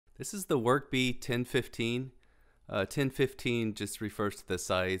This is the WorkBee 1015. 1015 just refers to the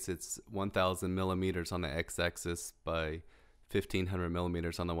size. It's 1000 millimeters on the x-axis by 1500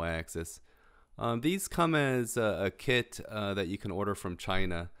 millimeters on the y-axis. These come as a kit that you can order from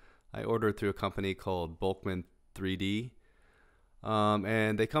China. I ordered through a company called Bulkman 3D.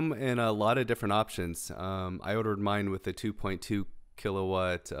 And they come in a lot of different options. I ordered mine with the 2.2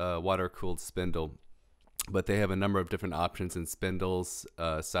 kilowatt water-cooled spindle, but they have a number of different options in spindles,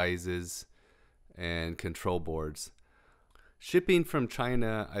 sizes, and control boards. Shipping from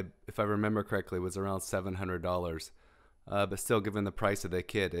China, if I remember correctly, was around $700, but still, given the price of the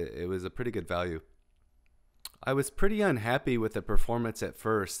kit, it was a pretty good value. I was pretty unhappy with the performance at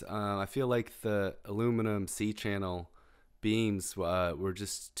first. I feel like the aluminum C-channel beams were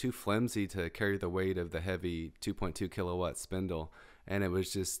just too flimsy to carry the weight of the heavy 2.2 kilowatt spindle, and it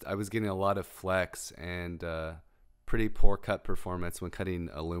was just, I was getting a lot of flex and pretty poor cut performance when cutting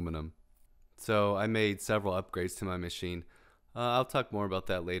aluminum. So I made several upgrades to my machine. I'll talk more about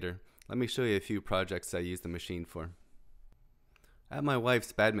that later. Let me show you a few projects I use the machine for. At my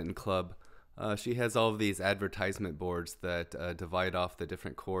wife's badminton club, she has all of these advertisement boards that divide off the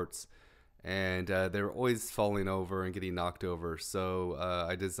different courts, and they were always falling over and getting knocked over, so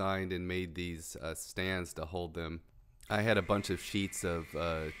I designed and made these stands to hold them. I had a bunch of sheets of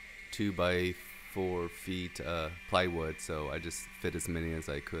 2 by 4 feet plywood, so I just fit as many as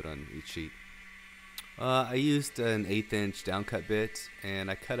I could on each sheet. I used an 1/8 inch downcut bit,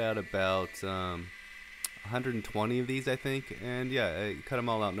 and I cut out about 120 of these, I think, and yeah, I cut them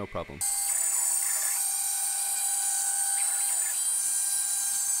all out no problem.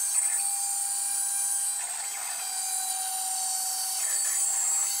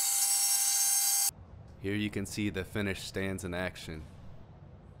 Here you can see the finished stands in action.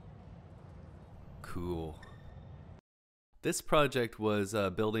 Cool. This project was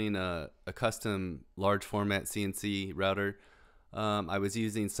building a custom large format CNC router. I was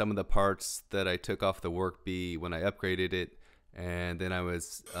using some of the parts that I took off the WorkBee when I upgraded it, and then I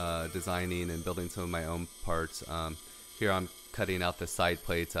was designing and building some of my own parts. Here I'm cutting out the side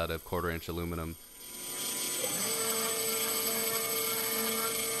plates out of 1/4 inch aluminum.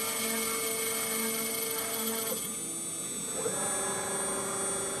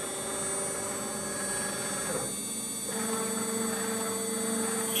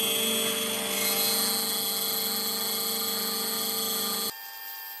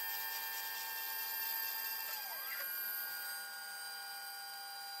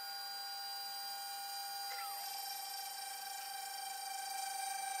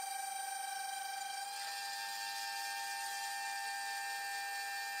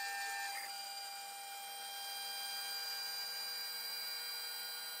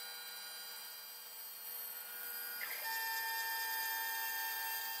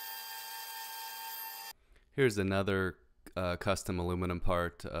 Here's another custom aluminum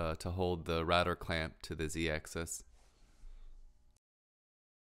part to hold the router clamp to the Z-axis.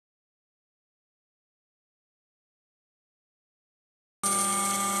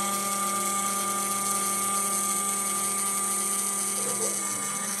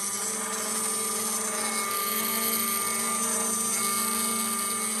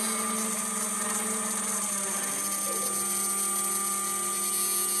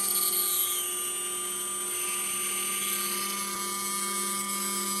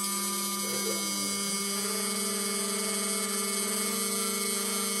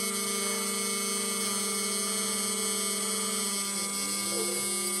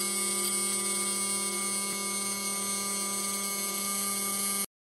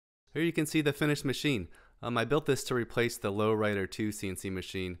 Here you can see the finished machine. I built this to replace the Lowrider 2 CNC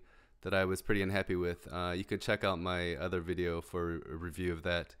machine that I was pretty unhappy with. You can check out my other video for a review of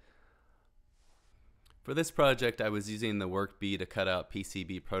that. For this project, I was using the WorkBee to cut out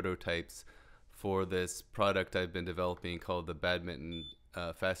PCB prototypes for this product I've been developing called the Badminton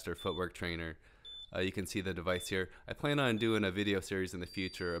Faster Footwork Trainer. You can see the device here. I plan on doing a video series in the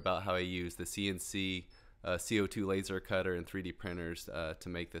future about how I use the CNC CO2 laser cutter and 3D printers to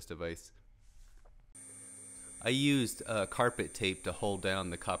make this device. I used carpet tape to hold down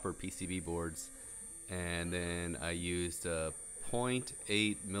the copper PCB boards, and then I used a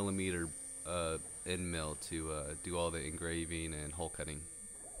 0.8 millimeter end mill to do all the engraving and hole cutting.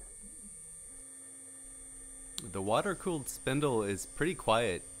 The water-cooled spindle is pretty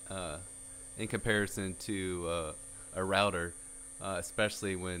quiet in comparison to a router,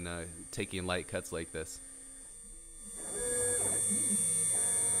 especially when taking light cuts like this.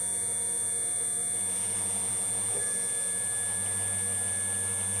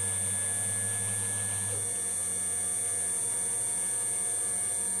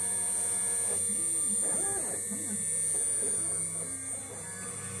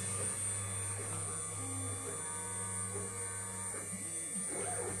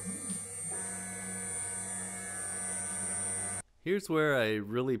 Here's where I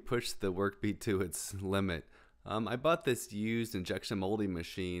really pushed the WorkBee to its limit. I bought this used injection molding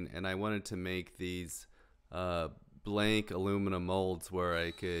machine, and I wanted to make these blank aluminum molds where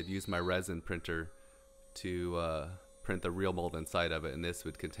I could use my resin printer to print the real mold inside of it, and this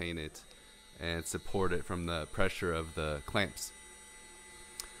would contain it and support it from the pressure of the clamps.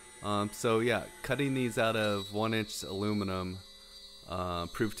 So yeah, cutting these out of 1-inch aluminum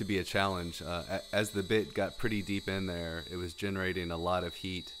proved to be a challenge. As the bit got pretty deep in there, it was generating a lot of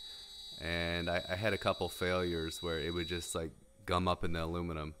heat, and I had a couple failures where it would just like gum up in the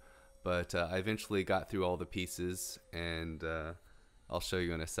aluminum. But I eventually got through all the pieces, and I'll show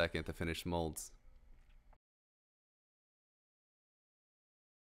you in a second the finished molds.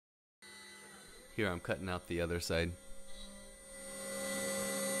 Here I'm cutting out the other side.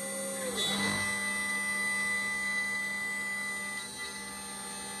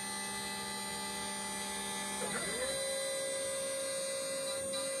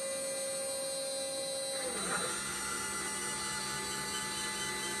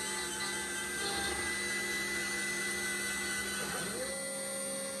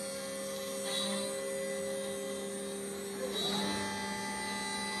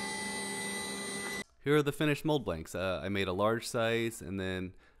 Here are the finished mold blanks. I made a large size, and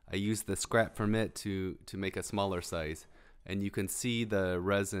then I used the scrap from it to make a smaller size. And you can see the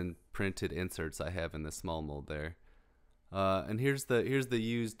resin printed inserts I have in the small mold there. And here's the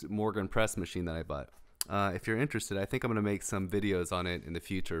used Morgan press machine that I bought. If you're interested, I think I'm going to make some videos on it in the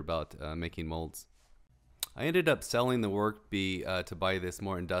future about making molds. I ended up selling the WorkBee to buy this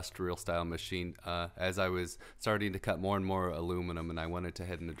more industrial style machine as I was starting to cut more and more aluminum, and I wanted to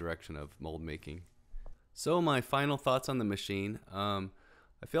head in the direction of mold making. So my final thoughts on the machine. I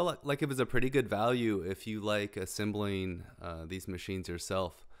feel like it was a pretty good value if you like assembling these machines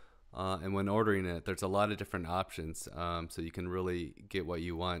yourself. And when ordering it, there's a lot of different options, so you can really get what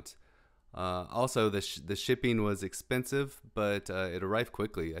you want. Also, the shipping was expensive, but it arrived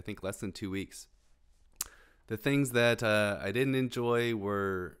quickly, I think less than 2 weeks. The things that I didn't enjoy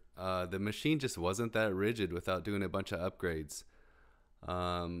were the machine just wasn't that rigid without doing a bunch of upgrades.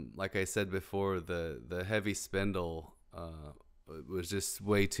 Like I said before, the heavy spindle was just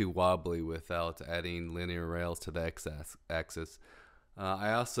way too wobbly without adding linear rails to the x-axis.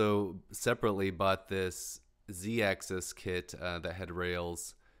 I also separately bought this z-axis kit that had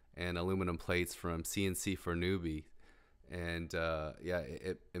rails and aluminum plates from CNC for Newbie, and yeah,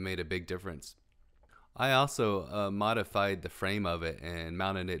 it made a big difference. I also modified the frame of it and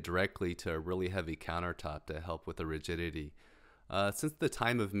mounted it directly to a really heavy countertop to help with the rigidity. Since the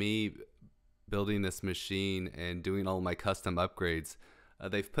time of me building this machine and doing all my custom upgrades,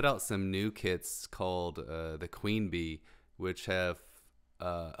 they've put out some new kits called the Queen Bee, which have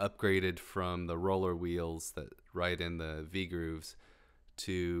upgraded from the roller wheels that ride in the V-grooves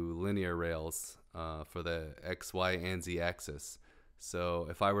to linear rails for the X, Y, and Z axis. So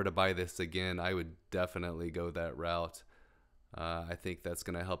if I were to buy this again, I would definitely go that route. I think that's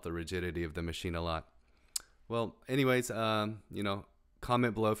going to help the rigidity of the machine a lot. Well, anyways, you know,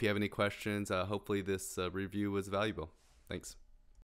 comment below if you have any questions. Hopefully this review was valuable. Thanks.